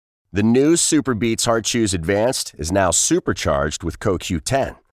The new Super Beats Heart Chews Advanced is now supercharged with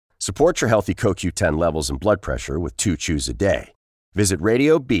CoQ10. Support your healthy CoQ10 levels and blood pressure with 2 chews a day. Visit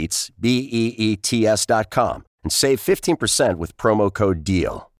RadioBeats, BEETS.com and save 15% with promo code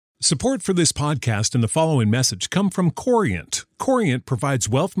DEAL. Support for this podcast and the following message come from Corient. Corient provides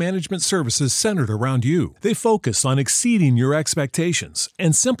wealth management services centered around you. They focus on exceeding your expectations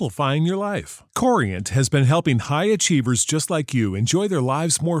and simplifying your life. Corient has been helping high achievers just like you enjoy their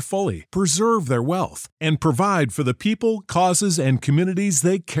lives more fully, preserve their wealth, and provide for the people, causes, and communities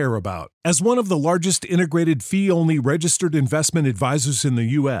they care about. As one of the largest integrated fee-only registered investment advisors in the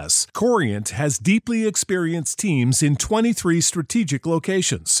U.S., Corient has deeply experienced teams in 23 strategic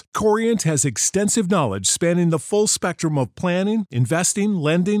locations. Corient has extensive knowledge spanning the full spectrum of planning, investing,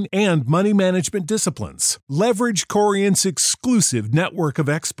 lending, and money management disciplines. Leverage Corient's exclusive network of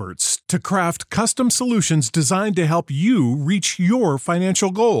experts to craft custom solutions designed to help you reach your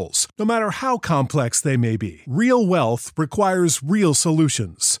financial goals, no matter how complex they may be. Real wealth requires real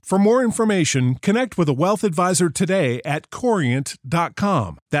solutions. For more information, connect with a wealth advisor today at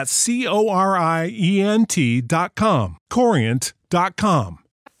Corient.com. That's Corient.com. Corient.com.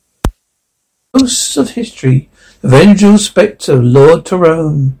 Ghosts of history. The vengeful spectre, Lord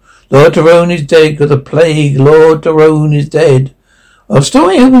Tyrone. Lord Tyrone is dead with the plague. Lord Tyrone is dead. Our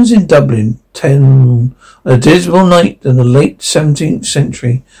story opens in Dublin, on a dismal night in the late 17th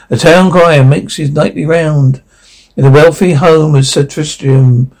century. A town crier makes his nightly round in the wealthy home of Sir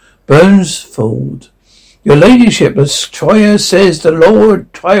Tristram Burnsfold. Your ladyship, a crier says the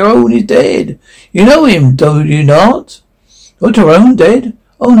Lord Tyrone is dead. You know him, do you not? Lord Tyrone dead?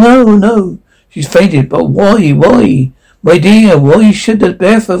 Oh, no. She's fainted, but why? My dear, why should the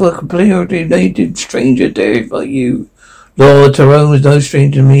death of a completely native stranger terrify you? Lord Tyrone was no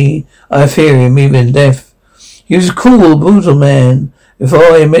stranger to me. I fear him even in death. He was a cruel, brutal man. Before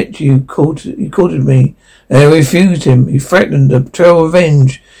I met you, he courted me, and I refused him. He threatened to tell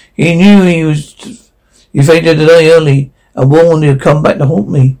revenge. He knew he fainted a day early, and warned he'd come back to haunt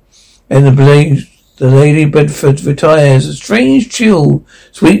me. And the Lady Bedford retires. A strange chill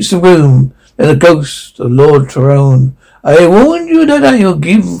sweeps the room. And the ghost of Lord Tyrone. I warn you that I will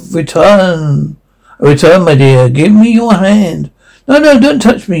return, my dear. Give me your hand. No, don't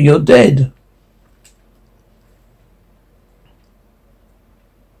touch me. You're dead.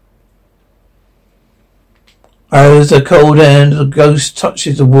 As the cold hand of the ghost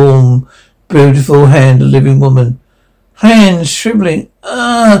touches the warm, beautiful hand of the living woman. Hands shriveling.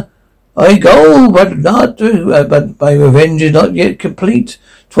 I go, but my revenge is not yet complete.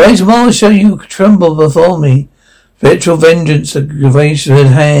 Twice more shall you tremble before me. Spectral vengeance, a gracious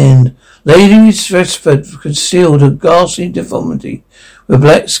hand. Lady Stretford concealed her ghastly deformity with a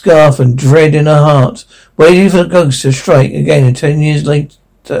black scarf and dread in her heart, waiting for the ghost to strike again. And 10 years later,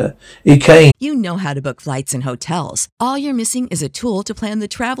 he came. You know how to book flights and hotels. All you're missing is a tool to plan the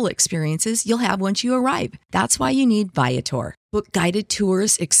travel experiences you'll have once you arrive. That's why you need Viator. Book guided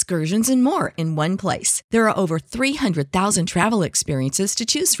tours, excursions, and more in one place. There are over 300,000 travel experiences to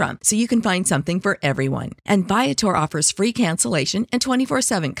choose from, so you can find something for everyone. And Viator offers free cancellation and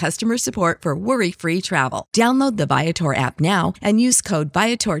 24/7 customer support for worry-free travel. Download the Viator app now and use code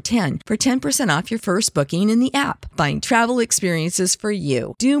Viator10 for 10% off your first booking in the app. Find travel experiences for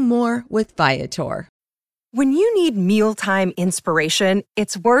you. Do more with Viator. When you need mealtime inspiration,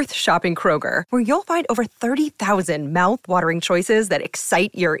 it's worth shopping Kroger, where you'll find over 30,000 mouth-watering choices that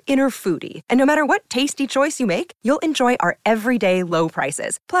excite your inner foodie. And no matter what tasty choice you make, you'll enjoy our everyday low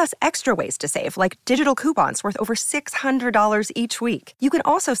prices, plus extra ways to save, like digital coupons worth over $600 each week. You can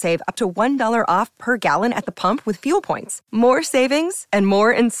also save up to $1 off per gallon at the pump with fuel points. More savings and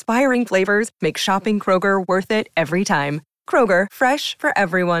more inspiring flavors make shopping Kroger worth it every time. Kroger, fresh for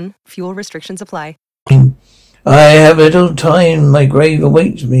everyone. Fuel restrictions apply. I have little time, my grave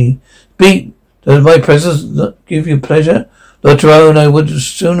awaits me. Speak, does my presence not give you pleasure? Lord Tyrone, I would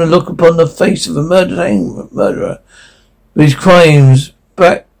sooner look upon the face of a murderer, with his crimes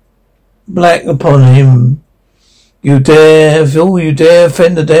black upon him. You dare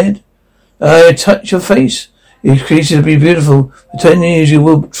offend the dead? I touch your face. It increases to be beautiful. For 10 years you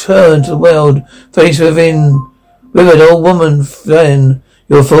will turn to the world, face within. Withered old woman, then,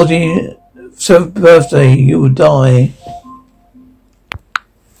 your 47th birthday, you will die.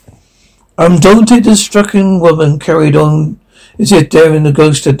 Undaunted, the stricken woman carried on as if daring the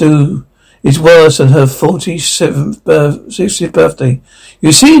ghost to do is worse than her 60th birthday.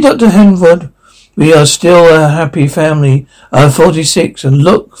 You see, Dr. Henwood, we are still a happy family. I am 46 and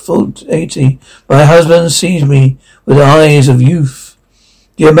look 80. My husband sees me with the eyes of youth.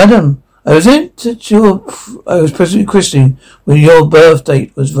 Dear madam, I was present christening when your birth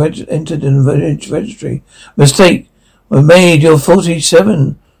date was entered in the registry. Mistake was made. You're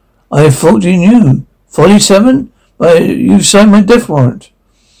 47. I thought you knew. 47? You signed my death warrant.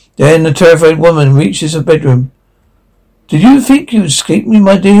 Then the terrified woman reaches her bedroom. Did you think you escaped me,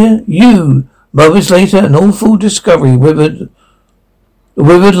 my dear? You! Moments later, an awful discovery withered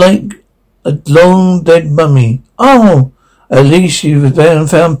like a long dead mummy. Oh! At least you have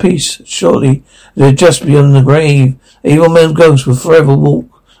found peace. Surely they're just beyond the grave. Evil man's ghost will forever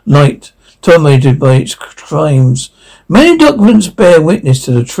walk night, tormented by its crimes. Many documents bear witness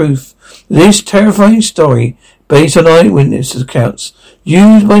to the truth. This terrifying story, based on eyewitness accounts,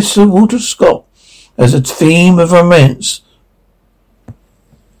 used by Sir Walter Scott as a theme of romance.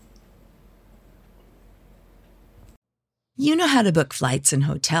 You know how to book flights and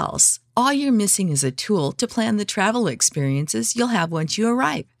hotels. All you're missing is a tool to plan the travel experiences you'll have once you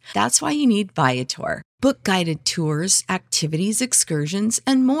arrive. That's why you need Viator. Book guided tours, activities, excursions,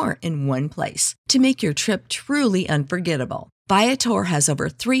 and more in one place to make your trip truly unforgettable. Viator has over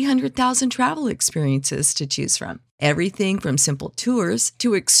 300,000 travel experiences to choose from. Everything from simple tours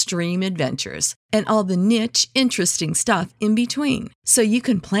to extreme adventures and all the niche, interesting stuff in between. So you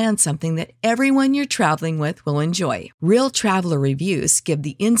can plan something that everyone you're traveling with will enjoy. Real traveler reviews give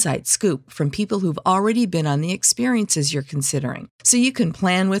the inside scoop from people who've already been on the experiences you're considering. So you can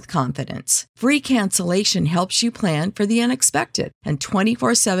plan with confidence. Free cancellation helps you plan for the unexpected. And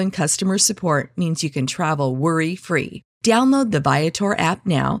 24/7 customer support means you can travel worry-free. Download the Viator app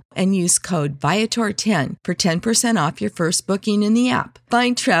now and use code Viator10 for 10% off your first booking in the app.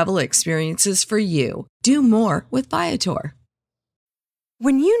 Find travel experiences for you. Do more with Viator.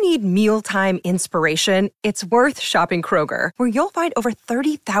 When you need mealtime inspiration, it's worth shopping Kroger, where you'll find over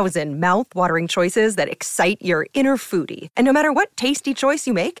 30,000 mouth-watering choices that excite your inner foodie. And no matter what tasty choice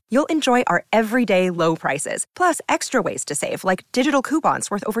you make, you'll enjoy our everyday low prices, plus extra ways to save, like digital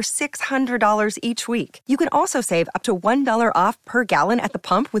coupons worth over $600 each week. You can also save up to $1 off per gallon at the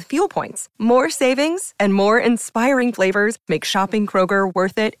pump with fuel points. More savings and more inspiring flavors make shopping Kroger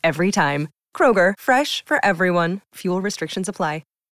worth it every time. Kroger, fresh for everyone. Fuel restrictions apply.